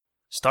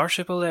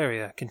Starship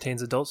Ilaria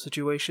contains adult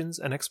situations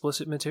and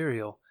explicit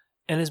material,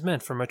 and is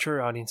meant for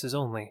mature audiences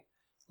only.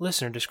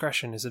 Listener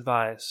discretion is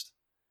advised.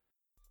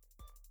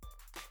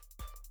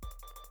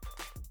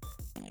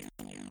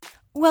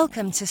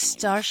 Welcome to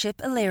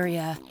Starship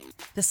Ilaria,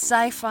 the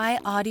sci-fi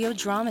audio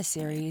drama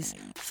series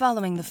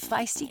following the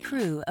feisty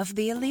crew of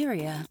the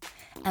Illyria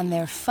and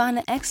their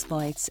fun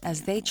exploits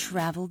as they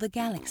travel the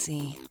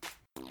galaxy.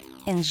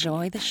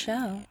 Enjoy the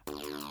show.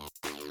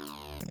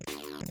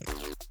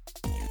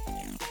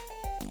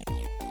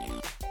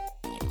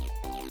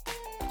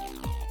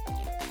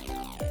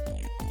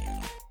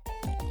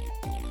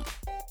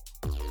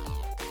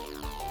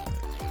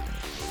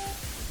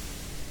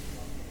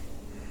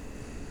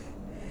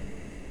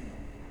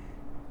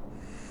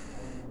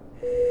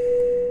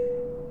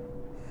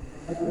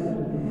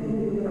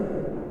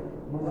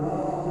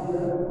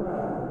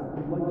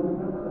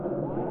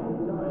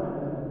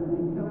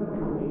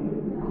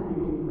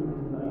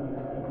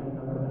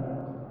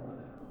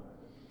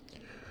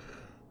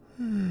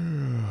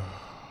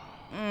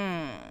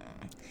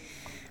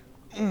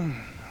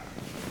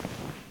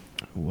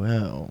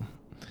 Well,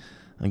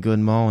 a good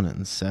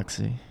morning,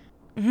 sexy.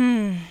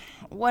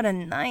 What a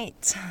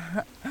night.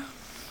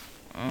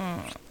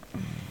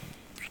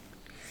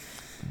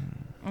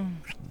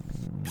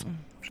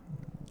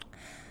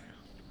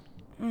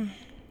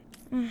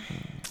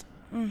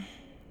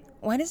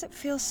 Why does it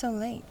feel so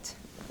late?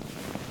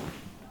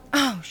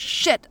 Oh,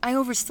 shit, I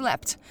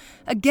overslept.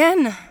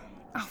 Again!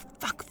 Oh,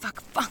 fuck.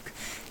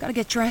 Gotta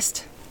get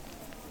dressed.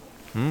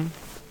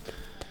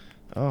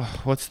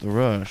 Oh, what's the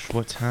rush?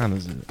 What time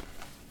is it?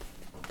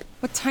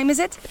 What time is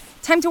it?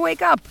 Time to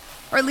wake up.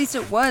 Or at least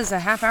it was a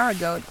half hour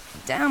ago.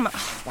 Damn,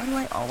 why do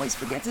I always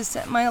forget to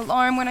set my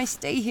alarm when I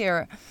stay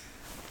here?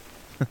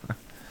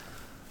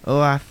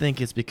 Oh, I think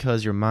it's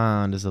because your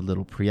mind is a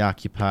little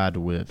preoccupied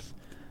with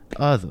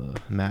other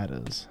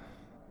matters.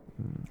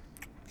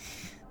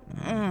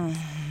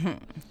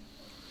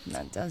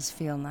 That does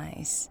feel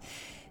nice.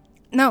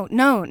 No,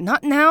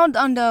 not now,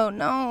 Dondo,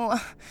 no.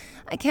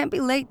 I can't be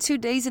late 2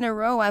 days in a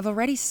row. I've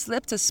already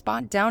slipped a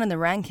spot down in the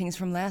rankings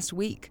from last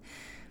week.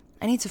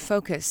 I need to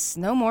focus.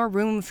 No more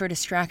room for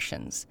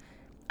distractions.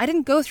 I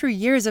didn't go through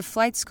years of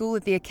flight school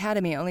at the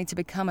academy only to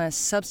become a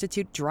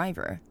substitute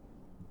driver.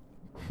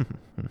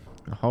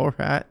 All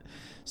right,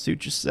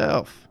 suit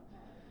yourself.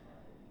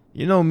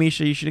 You know,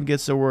 Misha, you shouldn't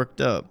get so worked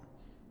up.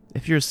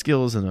 If your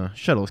skills in a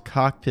shuttle's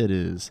cockpit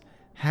is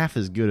half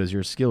as good as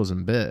your skills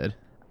in bed,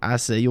 I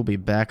say you'll be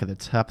back at the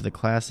top of the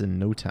class in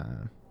no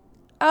time.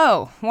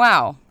 Oh,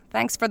 wow.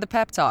 Thanks for the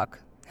pep talk.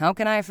 How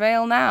can I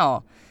fail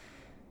now?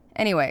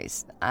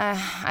 Anyways,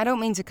 I don't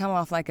mean to come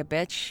off like a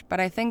bitch,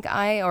 but I think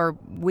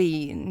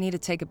we need to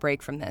take a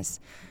break from this.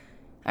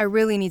 I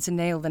really need to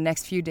nail the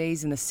next few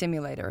days in the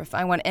simulator if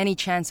I want any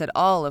chance at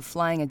all of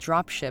flying a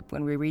dropship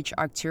when we reach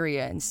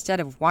Arcturia instead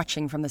of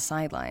watching from the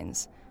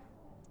sidelines.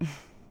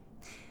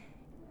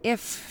 If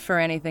for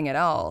anything at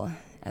all,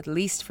 at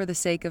least for the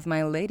sake of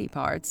my lady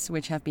parts,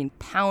 which have been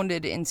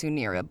pounded into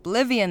near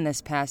oblivion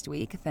this past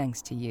week,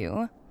 thanks to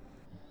you.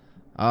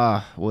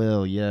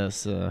 Well,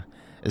 yes,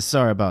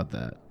 sorry about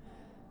that.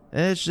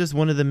 It's just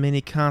one of the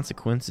many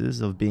consequences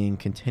of being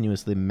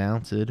continuously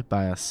mounted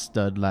by a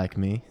stud like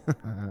me.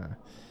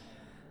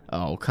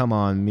 Oh, come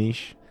on,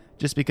 Mish.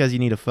 Just because you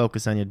need to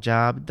focus on your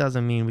job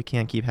doesn't mean we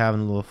can't keep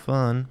having a little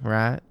fun,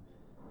 right?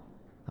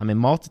 I mean,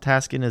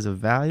 multitasking is a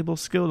valuable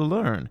skill to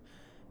learn,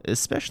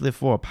 especially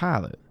for a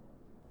pilot.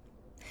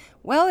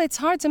 Well, it's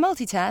hard to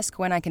multitask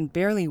when I can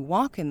barely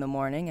walk in the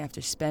morning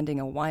after spending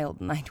a wild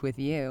night with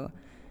you.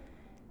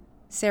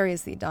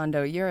 Seriously,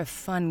 Dondo, you're a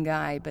fun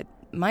guy, but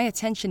my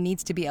attention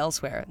needs to be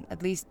elsewhere,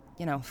 at least,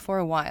 for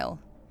a while.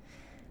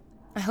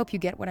 I hope you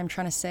get what I'm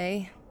trying to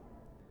say.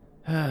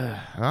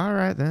 All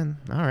right, then.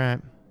 All right.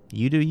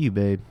 You do you,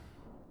 babe.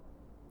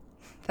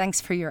 Thanks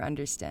for your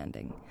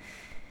understanding.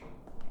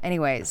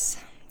 Anyways,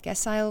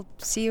 guess I'll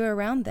see you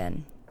around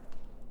then.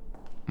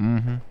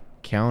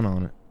 Count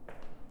on it.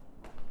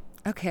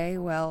 Okay,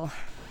 well,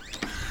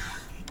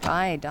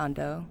 bye,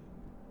 Dondo.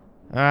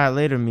 All right,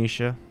 later,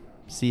 Misha.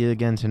 See you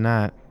again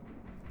tonight.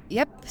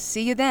 Yep,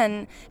 see you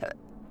then.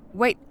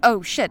 Wait,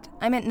 oh, shit,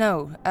 I meant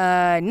no.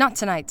 Not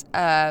tonight.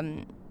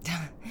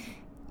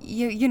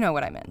 You know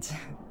what I meant.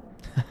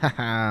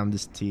 I'm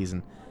just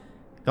teasing.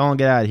 Go on,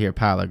 get out of here,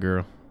 pilot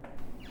girl.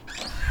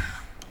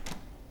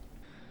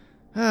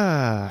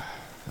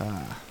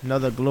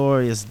 Another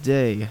glorious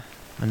day.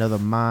 Another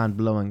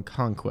mind-blowing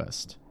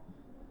conquest.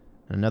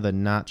 Another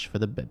notch for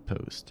the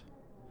bedpost.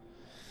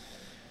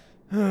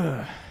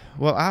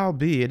 Well,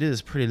 it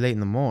is pretty late in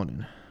the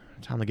morning.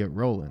 Time to get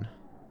rolling.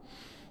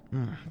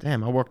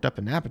 Damn, I worked up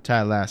an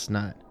appetite last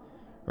night.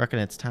 Reckon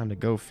it's time to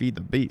go feed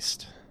the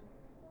beast.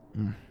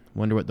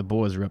 Wonder what the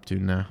boys are up to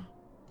now.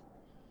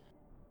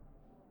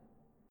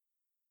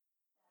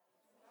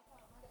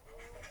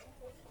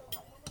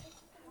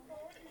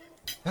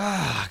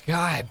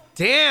 God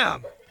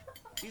damn!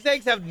 These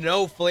eggs have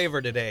no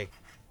flavor today.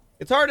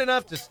 It's hard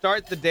enough to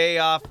start the day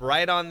off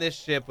right on this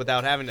ship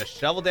without having to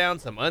shovel down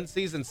some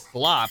unseasoned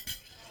slop.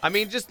 I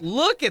mean, just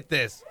look at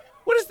this.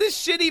 What is this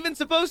shit even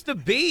supposed to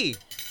be?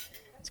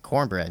 It's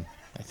cornbread,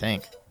 I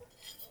think.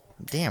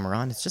 Damn,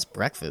 Ron, it's just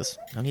breakfast.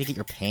 No need to get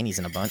your panties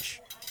in a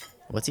bunch.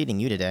 What's eating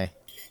you today?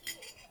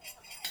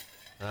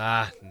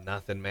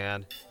 Nothing,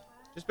 man.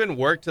 Just been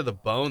worked to the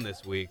bone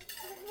this week.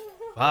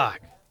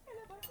 Fuck.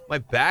 My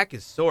back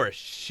is sore as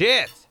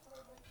shit.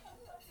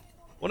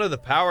 One of the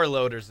power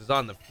loaders is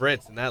on the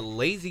fritz, and that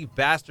lazy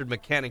bastard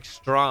mechanic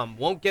Strom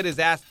won't get his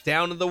ass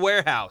down to the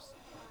warehouse.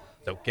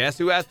 So guess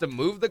who has to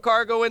move the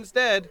cargo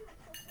instead?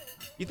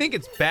 You think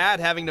it's bad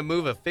having to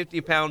move a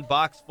 50-pound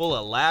box full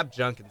of lab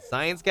junk and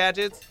science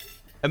gadgets?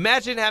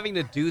 Imagine having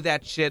to do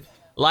that shit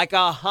like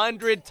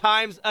 100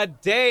 times a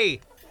day.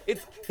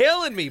 It's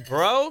killing me,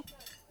 bro.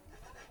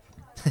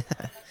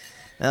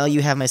 Well,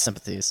 you have my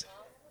sympathies.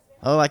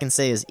 All I can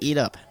say is eat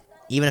up,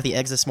 even if the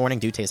eggs this morning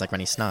do taste like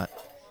runny snot.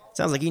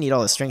 Sounds like you need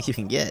all the strength you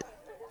can get.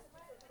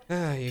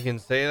 You can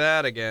say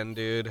that again,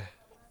 dude.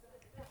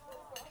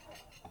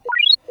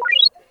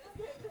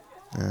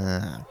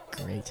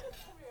 Great.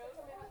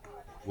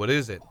 What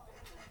is it?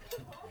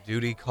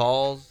 Duty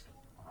calls?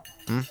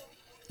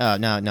 Oh,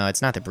 no,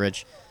 it's not the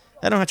bridge.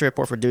 I don't have to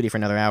report for duty for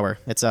another hour.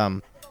 It's,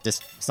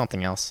 just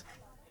something else.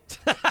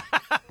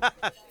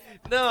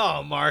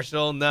 No,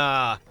 Marshall,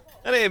 nah.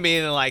 I didn't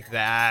mean it like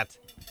that.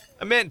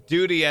 I meant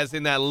duty as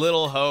in that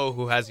little hoe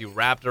who has you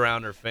wrapped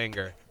around her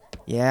finger.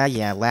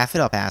 Yeah, laugh it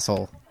up,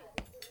 asshole.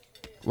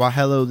 Why,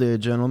 hello there,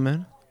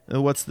 gentlemen.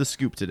 What's the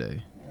scoop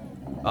today?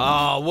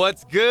 Oh,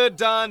 what's good,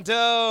 Don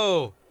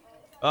Doe?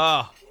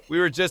 Oh, we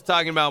were just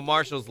talking about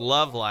Marshall's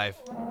love life.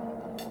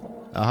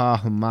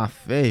 Ah, my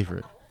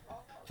favorite.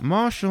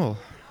 Marshall,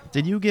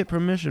 did you get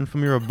permission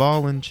from your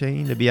ball and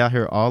chain to be out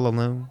here all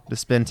alone, to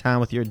spend time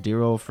with your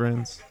dear old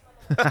friends?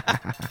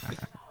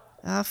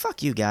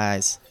 Fuck you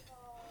guys.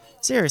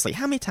 Seriously,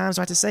 how many times do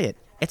I have to say it?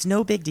 It's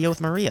no big deal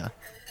with Maria.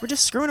 We're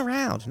just screwing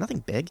around, nothing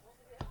big.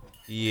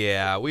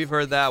 Yeah, we've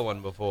heard that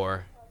one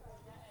before.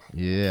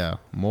 Yeah,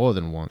 more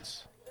than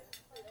once.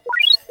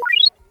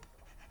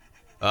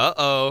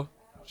 Uh-oh,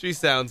 she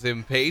sounds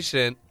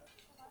impatient.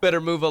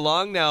 Better move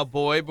along now,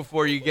 boy,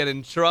 before you get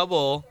in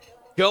trouble.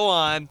 Go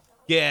on,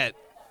 get.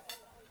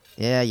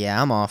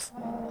 Yeah, I'm off.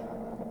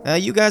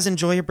 You guys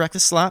enjoy your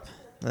breakfast slop?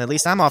 At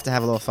least I'm off to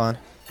have a little fun.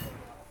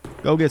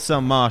 Go get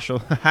some, Marshall.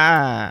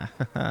 Ha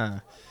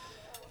ha.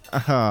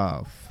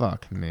 Oh,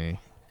 fuck me.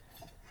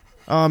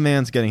 Oh,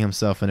 man's getting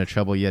himself into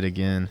trouble yet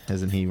again,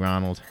 isn't he,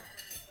 Ronald?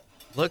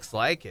 Looks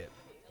like it.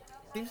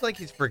 Seems like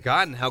he's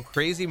forgotten how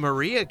crazy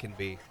Maria can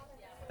be.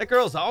 That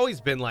girl's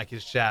always been like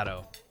his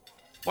shadow.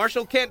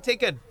 Marshall can't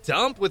take a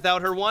dump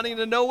without her wanting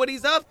to know what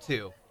he's up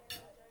to.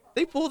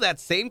 They pull that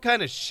same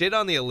kind of shit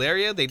on the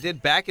Ilaria they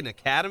did back in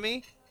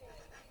Academy.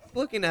 He's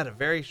looking at a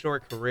very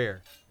short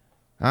career.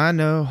 I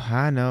know.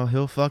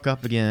 He'll fuck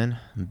up again.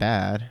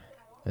 Bad.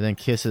 And then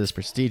kiss his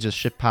prestigious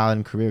ship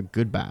piloting career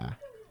goodbye.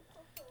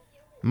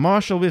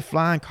 Marshall will be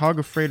flying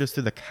cargo freighters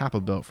through the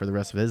Copper Belt for the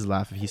rest of his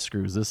life if he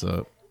screws this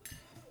up.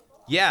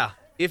 Yeah,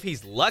 if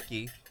he's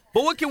lucky.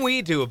 But what can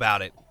we do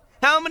about it?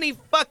 How many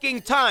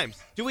fucking times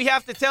do we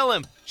have to tell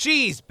him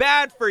she's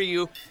bad for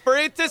you for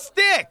it to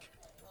stick?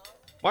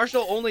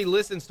 Marshall only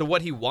listens to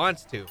what he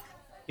wants to.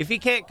 If he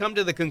can't come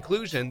to the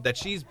conclusion that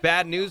she's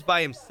bad news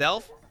by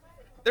himself,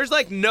 there's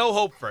like no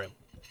hope for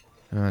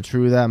him.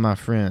 True that, my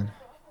friend.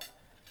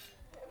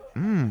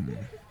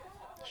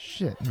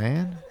 Shit,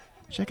 man.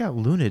 Check out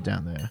Luna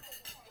down there.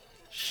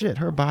 Shit,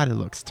 her body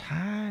looks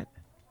tight.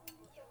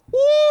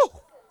 Woo!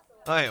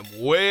 I am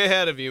way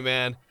ahead of you,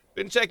 man.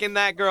 Been checking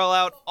that girl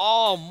out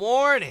all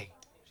morning.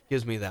 She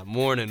gives me that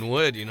morning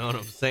wood, you know what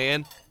I'm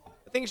saying?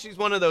 I think she's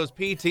one of those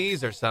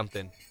PTs or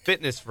something.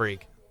 Fitness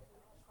freak.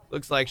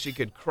 Looks like she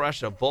could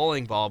crush a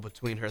bowling ball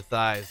between her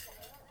thighs.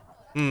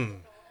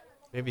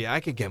 Maybe I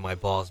could get my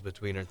balls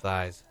between her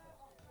thighs.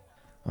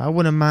 I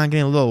wouldn't mind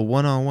getting a little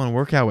one-on-one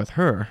workout with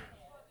her.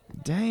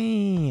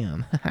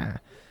 Damn.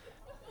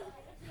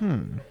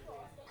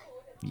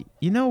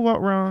 You know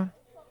what, Ron?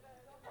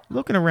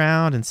 Looking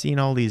around and seeing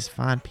all these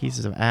fine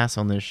pieces of ass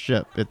on this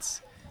ship,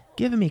 it's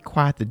giving me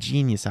quite the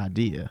genius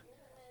idea.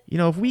 You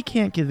know, if we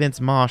can't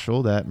convince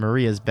Marshall that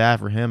Maria's bad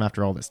for him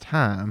after all this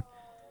time,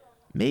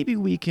 maybe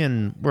we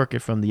can work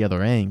it from the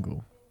other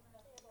angle.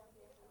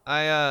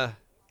 I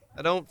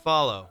don't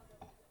follow.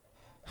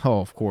 Oh,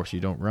 of course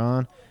you don't,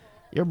 Ron.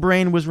 Your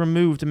brain was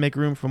removed to make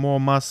room for more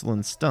muscle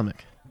and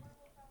stomach.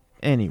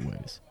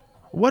 Anyways,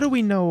 what do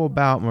we know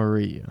about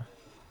Maria?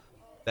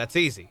 That's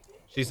easy.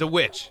 She's a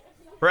witch.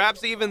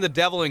 Perhaps even the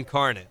devil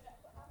incarnate.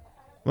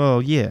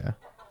 Well, yeah.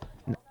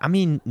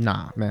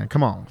 Nah, man,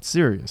 come on,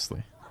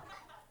 seriously.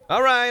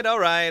 All right,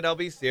 I'll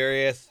be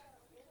serious.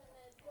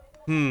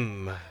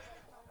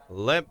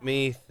 Let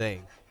me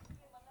think.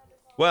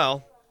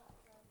 Well,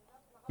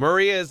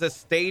 Maria is a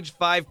stage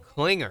 5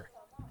 clinger.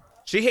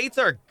 She hates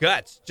our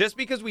guts just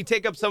because we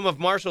take up some of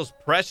Marshall's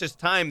precious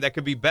time that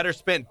could be better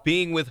spent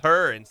being with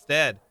her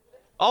instead.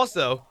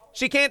 Also,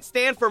 she can't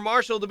stand for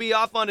Marshall to be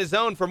off on his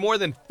own for more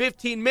than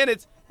 15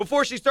 minutes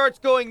before she starts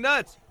going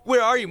nuts.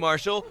 Where are you,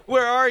 Marshall?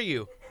 Where are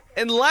you?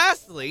 And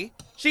lastly,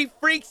 She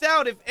freaks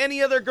out if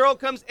any other girl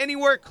comes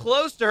anywhere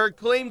close to her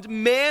claimed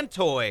man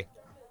toy.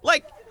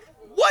 Like,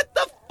 what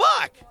the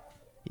fuck?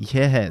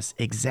 Yes,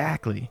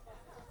 exactly.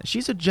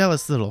 She's a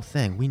jealous little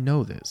thing, we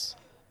know this.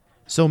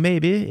 So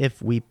maybe,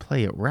 if we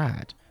play it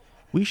right,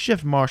 we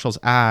shift Marshall's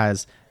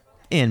eyes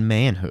in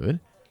manhood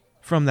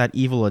from that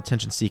evil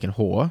attention-seeking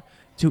whore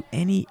to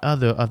any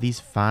other of these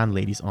fine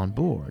ladies on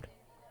board.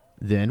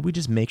 Then we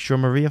just make sure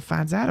Maria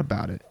finds out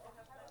about it.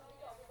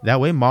 That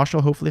way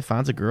Marshall hopefully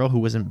finds a girl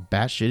who isn't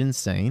batshit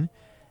insane,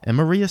 and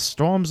Maria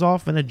storms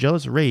off in a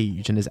jealous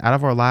rage and is out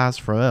of our lives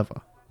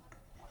forever.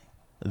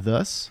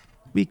 Thus,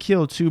 we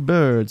kill two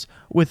birds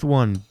with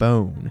one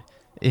bone,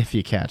 if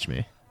you catch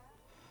me.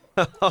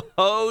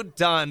 Oh,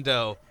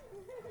 Dondo.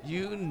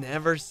 You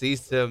never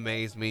cease to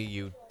amaze me,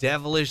 you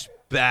devilish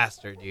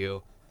bastard,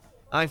 you.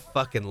 I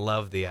fucking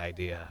love the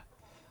idea.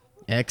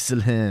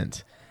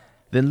 Excellent.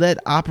 Then let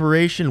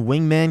Operation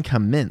Wingman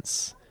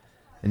commence.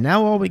 And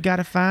now all we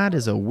gotta find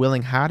is a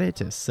willing hottie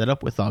to set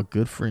up with our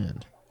good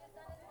friend.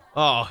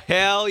 Oh,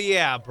 hell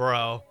yeah,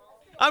 bro.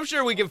 I'm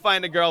sure we can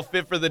find a girl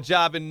fit for the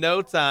job in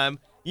no time.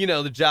 You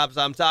know the jobs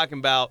I'm talking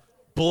about.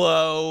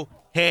 Blow,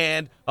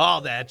 hand,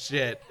 all that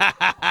shit. Ha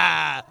ha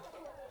ha.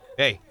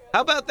 Hey,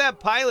 how about that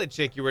pilot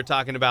chick you were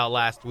talking about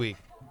last week?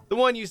 The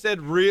one you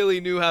said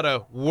really knew how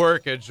to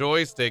work a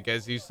joystick,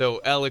 as you so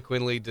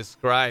eloquently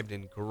described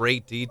in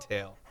great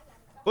detail.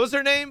 What was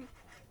her name?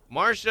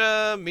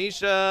 Marcia,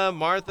 Misha,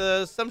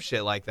 Martha, some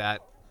shit like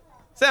that.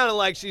 Sounded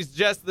like she's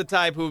just the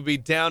type who would be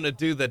down to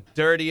do the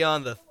dirty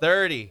on the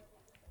 30.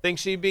 Think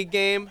she'd be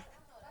game?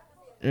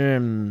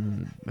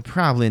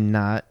 Probably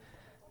not.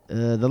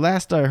 The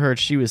last I heard,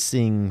 she was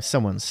seeing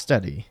someone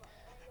study.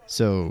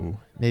 So,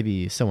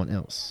 maybe someone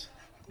else.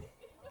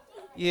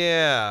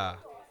 Yeah.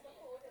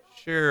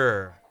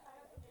 Sure.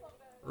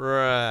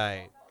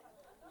 Right.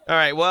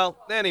 Alright,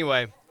 well,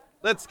 anyway,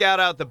 let's scout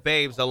out the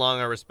babes along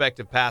our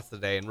respective paths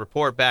today and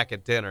report back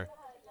at dinner.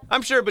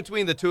 I'm sure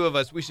between the two of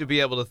us, we should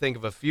be able to think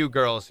of a few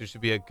girls who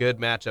should be a good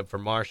matchup for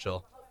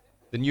Marshall.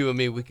 Then you and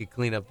me, we could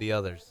clean up the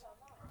others.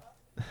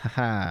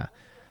 Haha.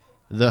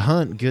 The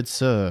hunt, good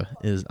sir,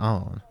 is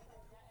on.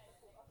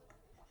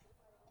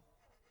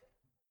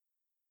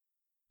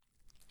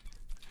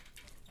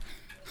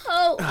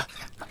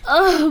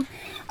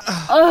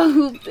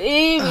 Oh,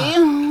 baby.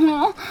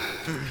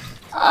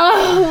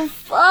 Oh,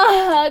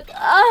 fuck.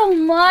 Oh,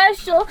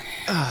 Marshall.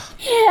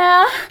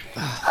 Yeah.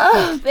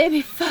 Oh,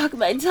 baby, fuck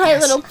my tight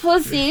little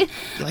pussy.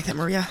 You like that,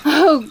 Maria?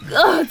 Oh,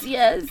 God,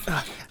 yes.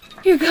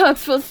 Your cock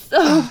feels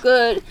so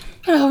good.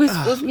 It always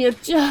fills me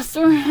up just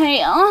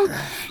right.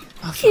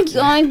 Keep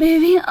going,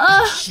 baby.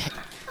 Shit.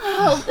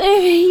 Oh,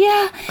 baby,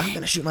 yeah. I'm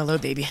gonna shoot my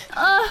load, baby.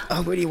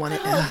 Where do you want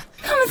it?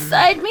 Come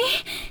inside me.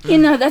 You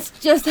know, that's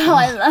just how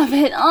I love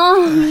it.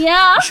 Oh,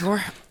 yeah.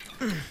 Sure.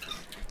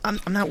 I'm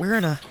not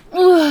wearing a...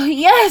 Oh,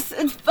 yes,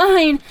 it's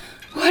fine.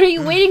 What are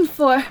you waiting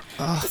for?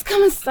 Just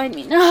come inside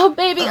me now,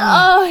 baby.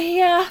 Oh,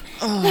 yeah.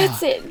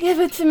 That's it.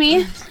 Give it to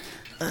me.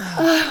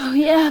 Oh,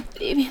 yeah,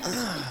 baby.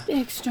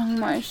 Big, strong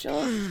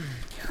Marshall.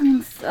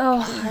 Coming so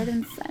hard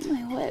inside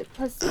my wet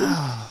pussy.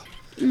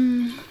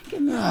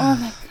 Give me all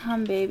that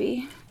cum,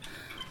 baby.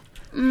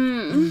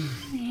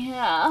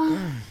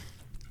 Yeah.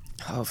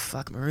 Oh,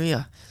 fuck,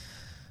 Maria.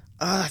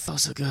 Oh, that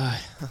felt so good.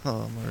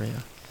 Oh,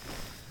 Maria.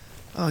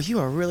 Oh, you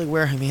are really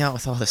wearing me out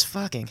with all this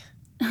fucking.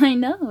 I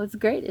know, it's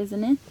great,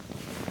 isn't it?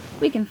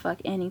 We can fuck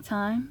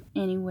anytime,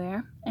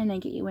 anywhere, and I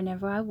get you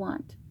whenever I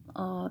want.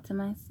 All to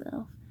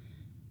myself.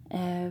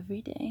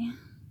 Every day.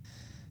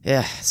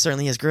 Yeah, it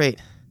certainly is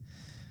great.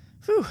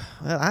 Whew,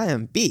 well, I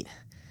am beat.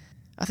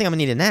 I think I'm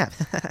gonna need a nap.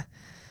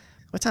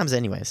 What time is it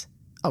anyways?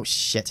 Oh,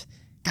 shit.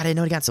 God, I didn't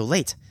know it got so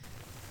late.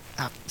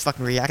 Fuck,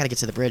 Maria, I gotta get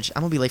to the bridge.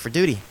 I'm gonna be late for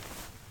duty.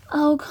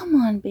 Oh, come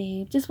on,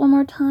 babe. Just one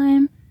more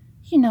time.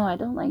 You know I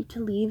don't like to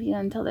leave you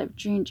until I've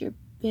drained your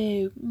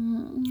big,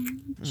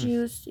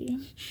 juicy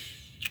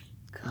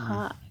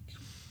cock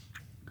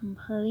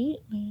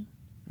completely.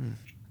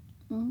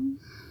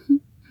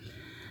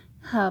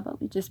 How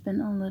about we just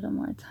spend a little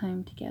more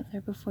time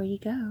together before you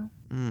go?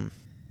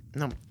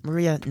 No,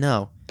 Maria,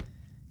 no.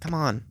 Come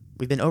on.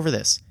 We've been over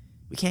this.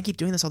 We can't keep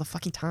doing this all the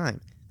fucking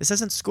time. This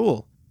isn't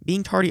school.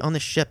 Being tardy on the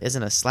ship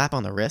isn't a slap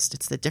on the wrist.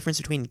 It's the difference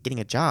between getting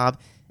a job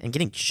and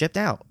getting shipped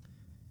out.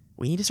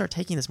 We need to start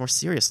taking this more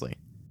seriously.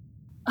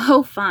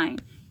 Oh, fine.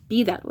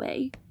 Be that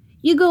way.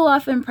 You go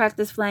off and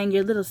practice flying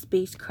your little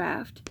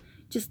spacecraft.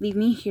 Just leave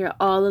me here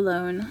all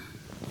alone.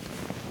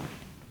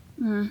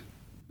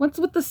 What's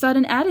with the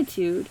sudden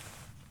attitude?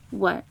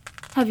 What?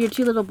 Have your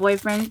two little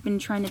boyfriends been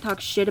trying to talk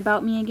shit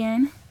about me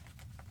again?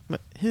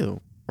 What,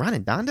 who? Ron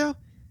and Dondo?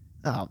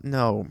 Oh,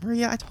 no.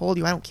 Maria, I told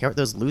you I don't care what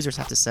those losers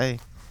have to say.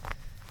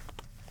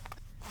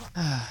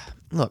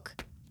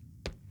 Look,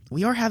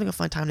 we are having a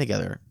fun time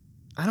together.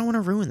 I don't want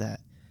to ruin that.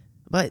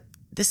 But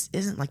this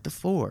isn't like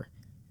before.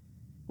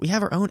 We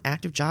have our own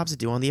active jobs to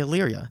do on the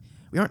Illyria.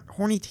 We aren't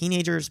horny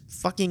teenagers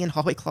fucking in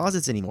hallway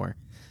closets anymore.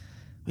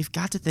 We've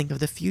got to think of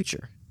the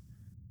future.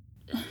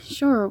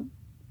 Sure.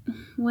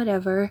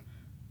 Whatever.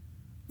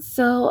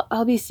 So,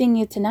 I'll be seeing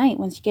you tonight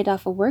once you get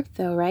off of work,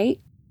 though, right?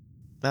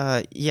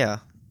 Yeah.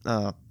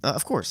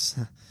 Of course.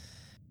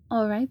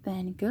 All right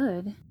then,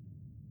 good.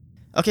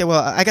 Okay,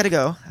 well, I gotta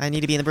go. I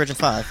need to be in the bridge in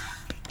 5.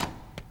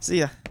 See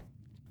ya.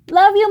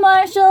 Love you,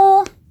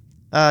 Marshall!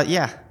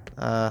 Yeah.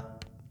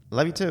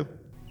 Love you too.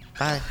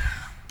 Bye.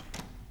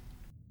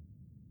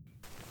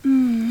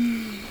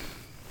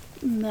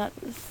 That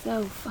was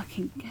so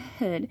fucking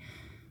good.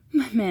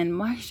 My man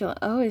Marshall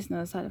always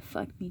knows how to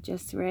fuck me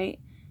just right.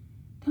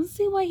 Don't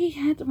see why he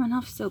had to run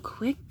off so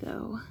quick,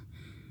 though.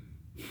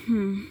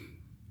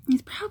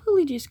 He's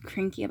probably just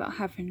cranky about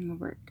having to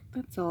work,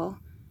 that's all.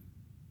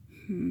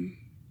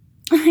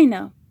 I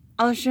know.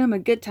 I'll show him a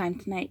good time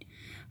tonight.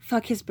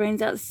 Fuck his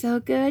brains out so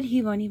good,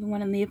 he won't even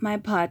want to leave my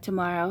pod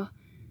tomorrow.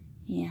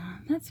 Yeah,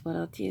 that's what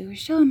I'll do.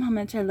 Show him how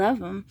much I love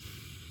him.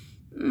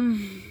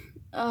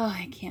 Oh,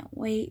 I can't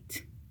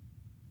wait.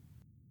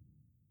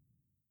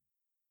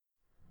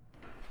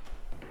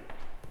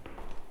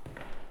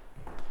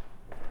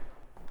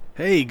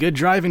 Hey, good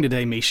driving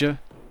today,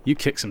 Misha. You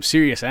kicked some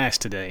serious ass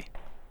today.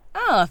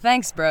 Oh,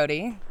 thanks,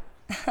 Brody.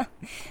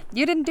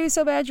 You didn't do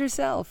so bad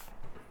yourself.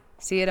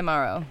 See you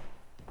tomorrow.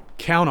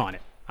 Count on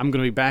it. I'm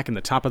going to be back in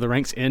the top of the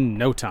ranks in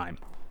no time.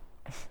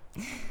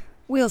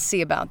 We'll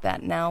see about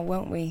that now,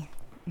 won't we?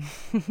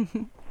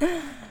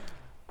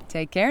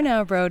 Take care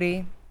now,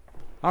 Brody.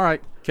 All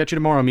right, catch you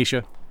tomorrow,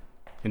 Misha.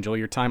 Enjoy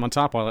your time on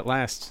top while it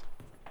lasts.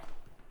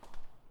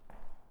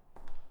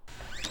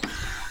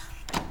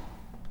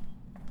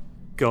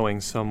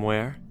 Going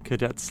somewhere,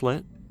 Cadet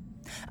Slit?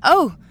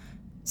 Oh,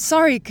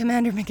 sorry,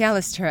 Commander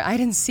McAllister. I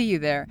didn't see you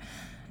there.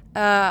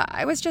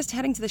 I was just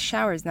heading to the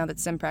showers now that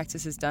sim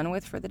practice is done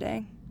with for the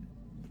day.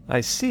 I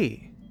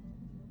see.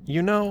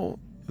 You know,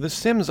 the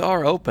sims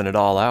are open at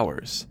all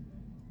hours.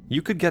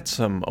 You could get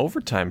some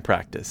overtime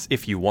practice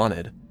if you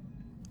wanted.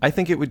 I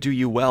think it would do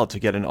you well to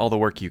get in all the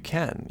work you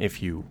can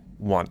if you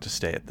want to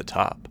stay at the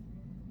top.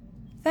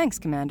 Thanks,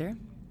 Commander.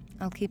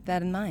 I'll keep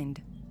that in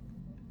mind.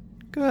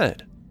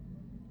 Good.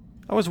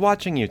 I was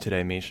watching you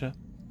today, Misha.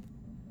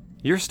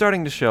 You're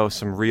starting to show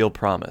some real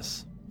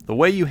promise. The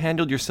way you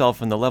handled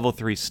yourself in the Level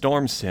 3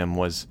 Storm Sim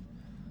was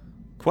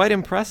quite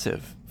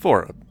impressive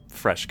for a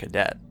fresh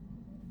cadet.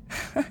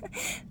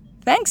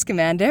 Thanks,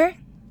 Commander.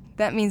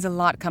 That means a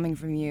lot coming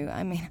from you.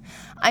 I mean,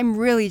 I'm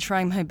really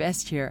trying my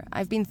best here.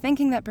 I've been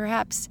thinking that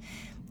perhaps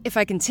if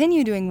I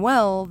continue doing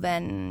well,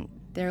 then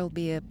there'll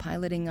be a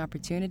piloting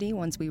opportunity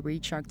once we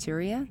reach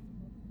Arcturia.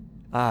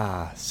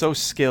 Ah, so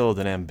skilled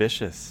and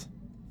ambitious.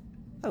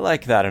 I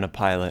like that in a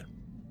pilot.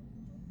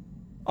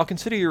 I'll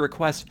consider your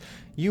request.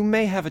 You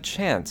may have a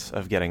chance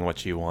of getting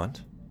what you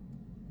want.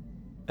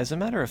 As a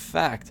matter of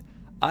fact,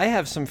 I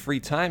have some free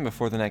time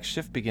before the next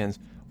shift begins.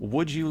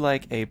 Would you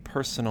like a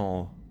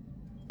personal,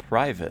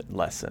 private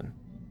lesson?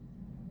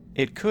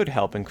 It could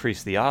help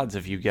increase the odds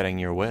of you getting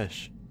your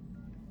wish.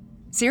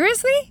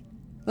 Seriously?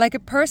 Like a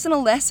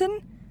personal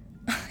lesson?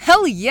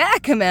 Hell yeah,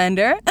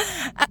 Commander!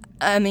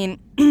 I mean,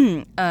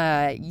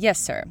 yes,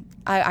 sir.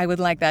 I would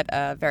like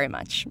that very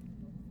much.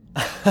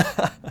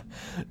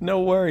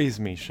 No worries,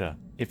 Misha.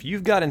 If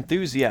you've got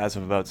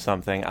enthusiasm about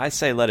something, I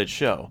say let it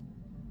show.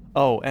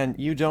 Oh, and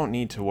you don't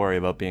need to worry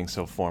about being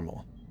so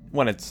formal.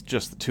 When it's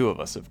just the two of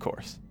us, of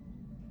course.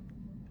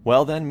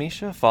 Well then,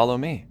 Misha, follow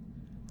me.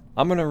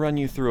 I'm gonna run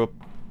you through a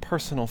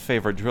personal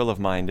favorite drill of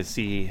mine to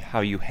see how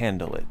you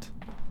handle it.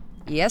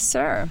 Yes,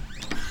 sir.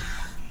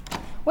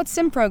 What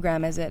sim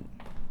program is it?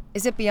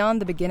 Is it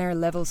beyond the beginner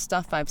level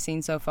stuff I've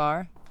seen so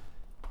far?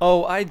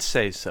 Oh, I'd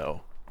say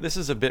so. This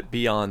is a bit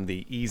beyond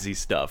the easy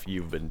stuff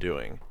you've been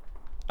doing.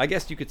 I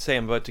guess you could say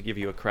I'm about to give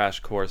you a crash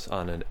course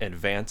on an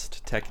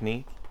advanced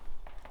technique.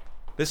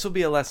 This will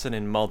be a lesson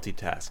in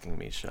multitasking,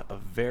 Misha, a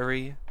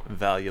very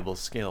valuable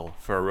skill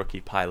for a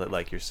rookie pilot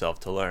like yourself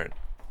to learn.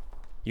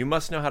 You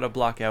must know how to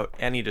block out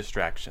any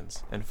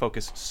distractions and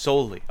focus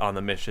solely on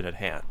the mission at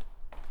hand.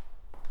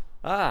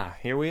 Ah,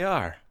 here we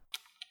are.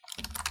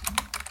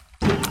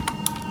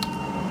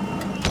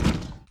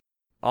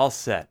 All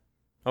set.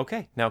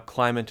 Okay, now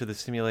climb into the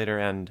simulator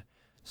and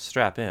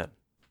strap in.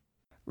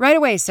 Right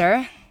away,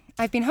 sir.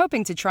 I've been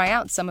hoping to try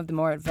out some of the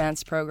more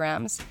advanced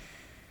programs.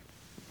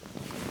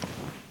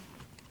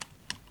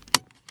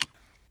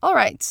 All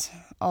right,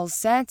 all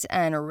set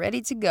and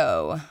ready to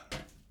go.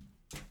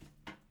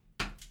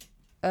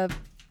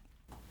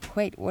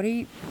 Wait, what are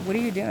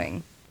you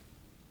doing?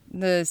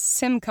 The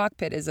sim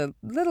cockpit is a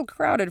little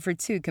crowded for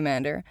two,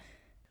 Commander.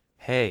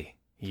 Hey,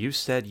 you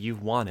said you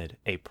wanted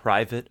a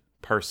private,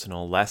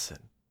 personal lesson.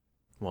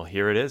 Well,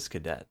 here it is,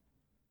 Cadet.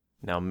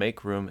 Now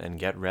make room and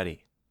get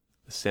ready.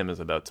 The sim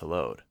is about to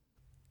load.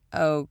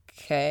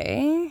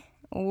 Okay.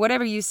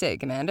 Whatever you say,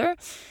 Commander.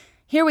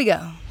 Here we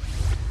go.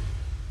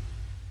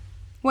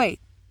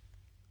 Wait.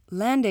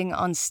 Landing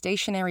on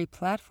stationary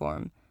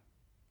platform.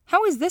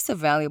 How is this a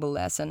valuable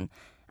lesson?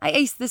 I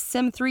aced this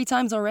sim 3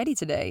 times already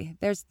today.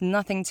 There's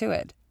nothing to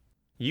it.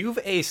 You've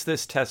aced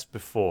this test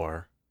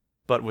before,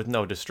 but with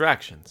no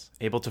distractions,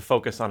 able to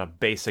focus on a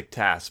basic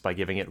task by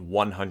giving it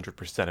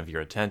 100% of your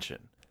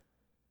attention.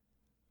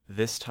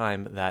 This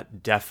time,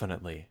 that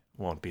definitely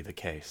won't be the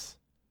case.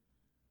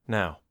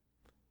 Now,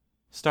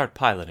 start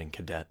piloting,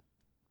 Cadet.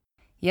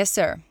 Yes,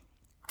 sir.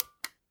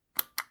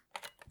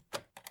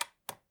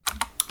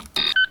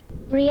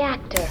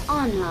 Reactor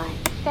online.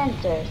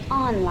 Sensors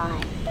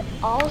online.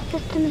 All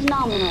systems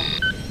nominal.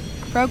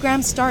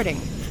 Program starting.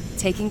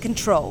 Taking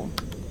control.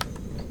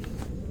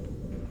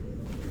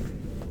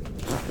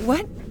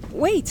 What?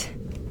 Wait!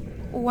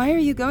 Why are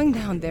you going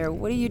down there?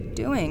 What are you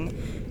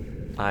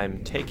doing?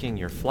 I'm taking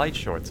your flight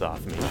shorts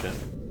off, Misha.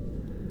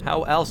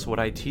 How else would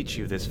I teach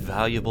you this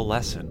valuable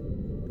lesson?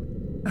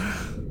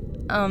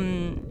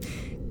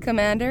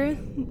 Commander,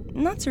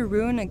 not to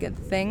ruin a good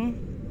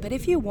thing, but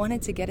if you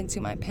wanted to get into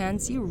my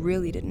pants, you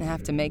really didn't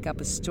have to make up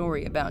a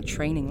story about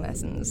training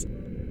lessons.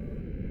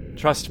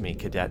 Trust me,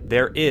 Cadet,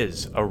 there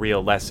is a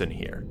real lesson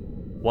here.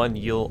 One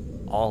you'll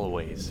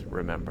always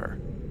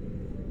remember.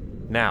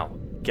 Now,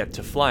 get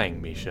to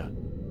flying, Misha.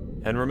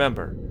 And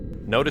remember,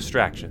 no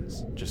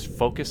distractions, just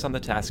focus on the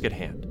task at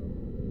hand.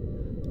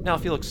 Now,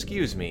 if you'll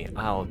excuse me,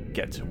 I'll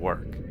get to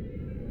work.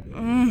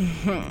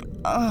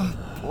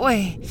 Oh,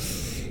 boy.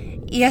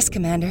 Yes,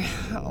 Commander.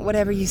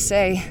 Whatever you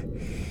say.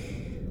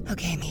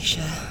 Okay,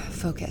 Misha,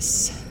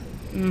 focus.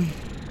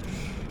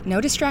 No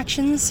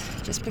distractions.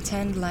 Just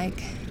pretend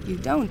like you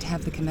don't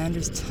have the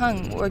Commander's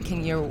tongue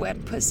working your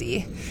wet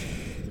pussy.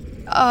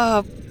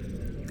 Fuck,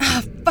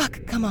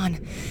 come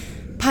on.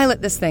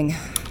 Pilot this thing.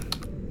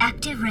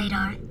 Active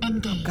radar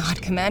engaged.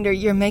 God, Commander,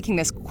 you're making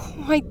this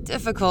quite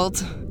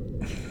difficult.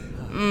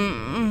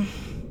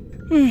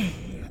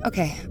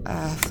 Okay,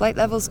 flight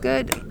level's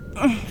good.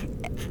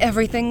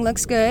 Everything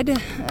looks good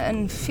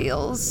and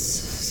feels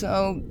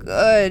so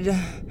good.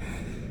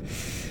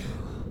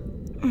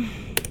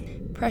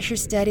 Pressure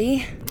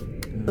steady.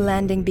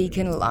 Landing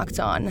beacon locked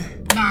on.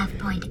 Nav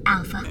point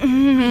Alpha.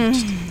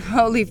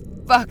 Holy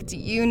fuck, do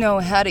you know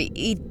how to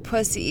eat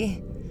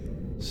pussy?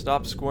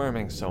 Stop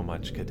squirming so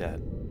much, Cadet.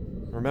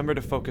 Remember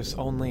to focus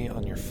only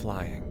on your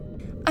flying.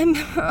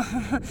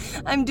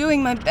 I'm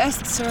doing my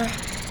best, sir.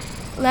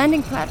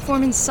 Landing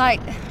platform in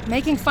sight.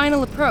 Making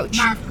final approach.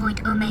 Nav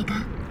point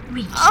Omega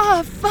reached.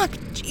 Fuck,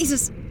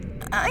 Jesus.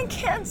 I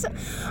can't.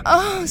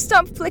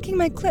 Stop flicking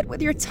my clit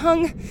with your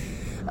tongue.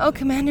 Oh,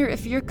 Commander,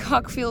 if your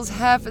cock feels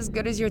half as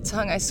good as your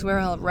tongue, I swear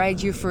I'll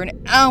ride you for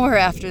an hour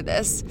after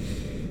this.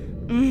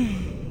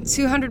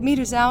 200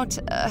 meters out.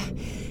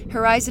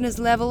 Horizon is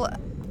level.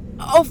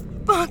 Oh,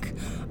 fuck.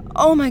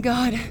 Oh, my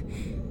God.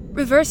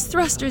 Reverse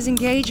thrusters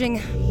engaging.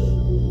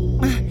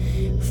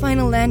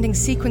 Final landing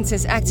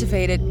sequences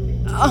activated.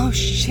 Oh,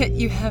 shit,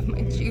 you have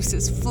my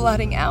juices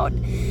flooding out.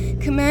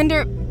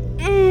 Commander,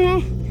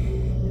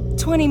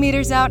 20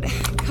 meters out.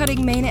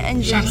 Cutting main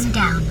engines. Shutting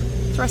down.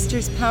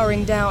 Thrusters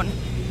powering down.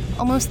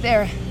 Almost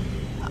there.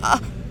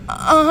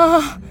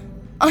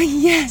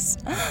 Yes.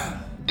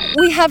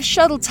 We have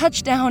shuttle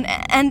touchdown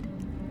and...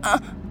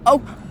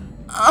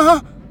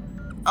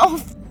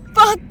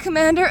 fuck,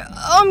 Commander.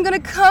 I'm gonna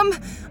come.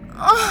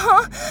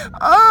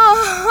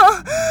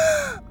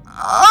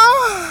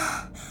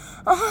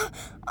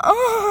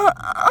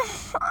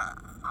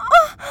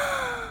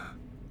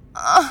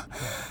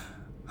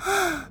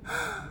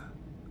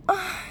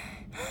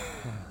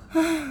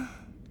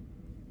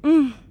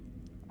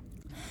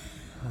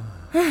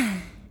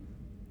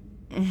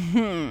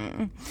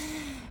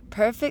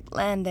 Perfect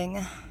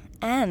landing.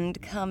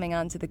 And coming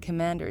onto the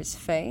Commander's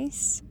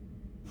face.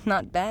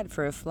 Not bad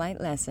for a flight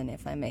lesson,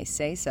 if I may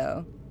say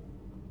so.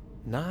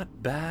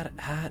 Not bad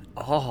at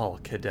all,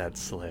 Cadet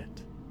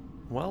Slit.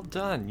 Well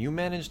done. You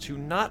managed to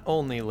not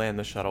only land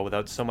the shuttle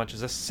without so much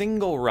as a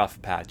single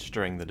rough patch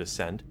during the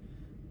descent,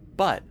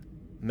 but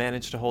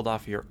managed to hold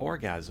off your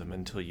orgasm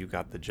until you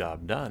got the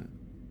job done.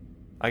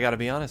 I gotta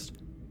be honest,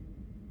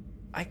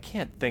 I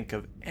can't think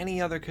of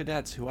any other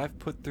cadets who I've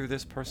put through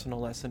this personal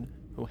lesson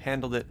who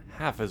handled it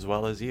half as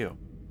well as you.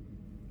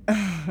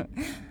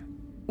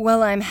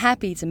 Well, I'm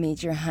happy to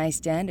meet your high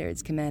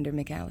standards, Commander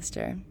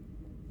McAllister.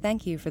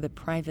 Thank you for the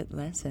private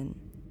lesson.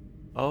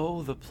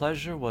 Oh, the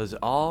pleasure was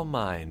all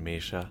mine,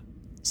 Misha.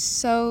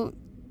 So,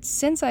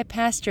 since I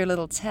passed your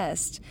little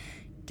test,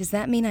 does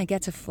that mean I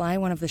get to fly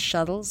one of the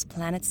shuttles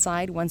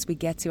planet-side once we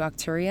get to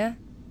Arcturia?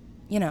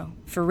 You know,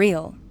 for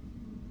real.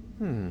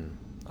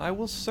 I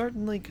will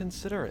certainly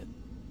consider it.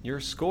 Your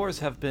scores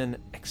have been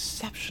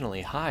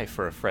exceptionally high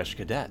for a fresh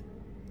cadet.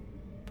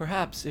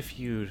 Perhaps if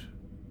you'd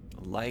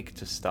like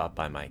to stop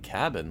by my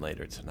cabin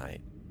later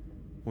tonight,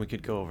 we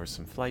could go over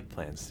some flight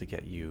plans to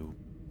get you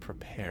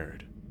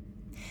prepared.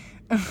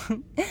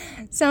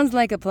 Sounds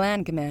like a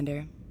plan,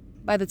 Commander.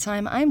 By the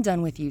time I'm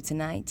done with you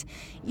tonight,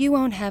 you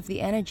won't have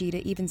the energy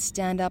to even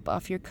stand up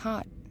off your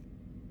cot.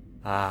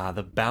 Ah,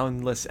 the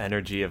boundless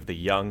energy of the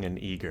young and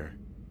eager.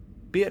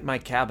 Be at my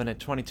cabin at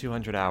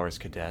 2200 hours,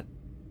 Cadet,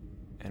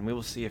 and we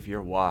will see if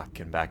your walk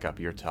can back up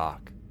your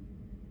talk.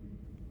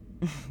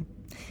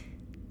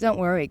 Don't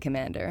worry,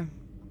 Commander.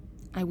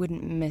 I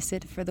wouldn't miss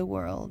it for the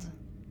world.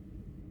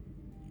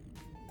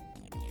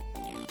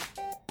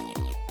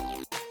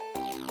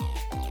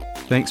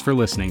 Thanks for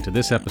listening to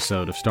this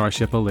episode of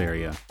Starship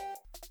Illyria.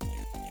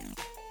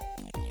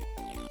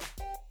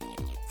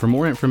 For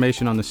more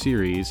information on the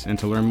series and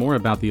to learn more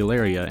about the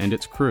Ilaria and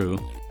its crew,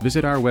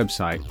 visit our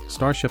website,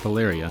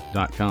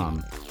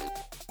 starshipilaria.com.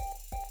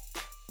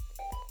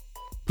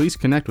 Please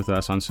connect with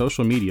us on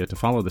social media to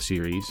follow the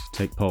series,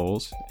 take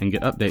polls, and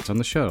get updates on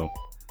the show.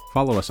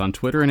 Follow us on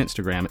Twitter and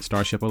Instagram at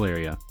Starship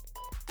Ilaria.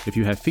 If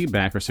you have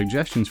feedback or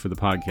suggestions for the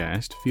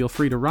podcast, feel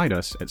free to write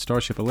us at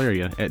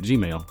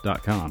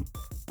starshipilaria@gmail.com.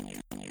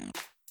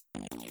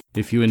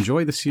 If you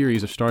enjoy the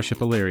series of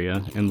Starship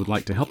Ilaria and would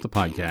like to help the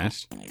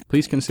podcast,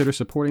 please consider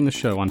supporting the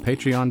show on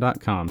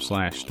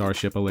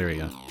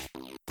patreon.com/starshipilaria.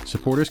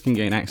 Supporters can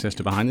gain access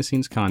to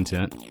behind-the-scenes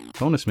content,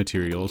 bonus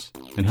materials,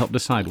 and help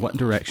decide what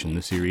direction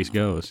the series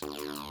goes.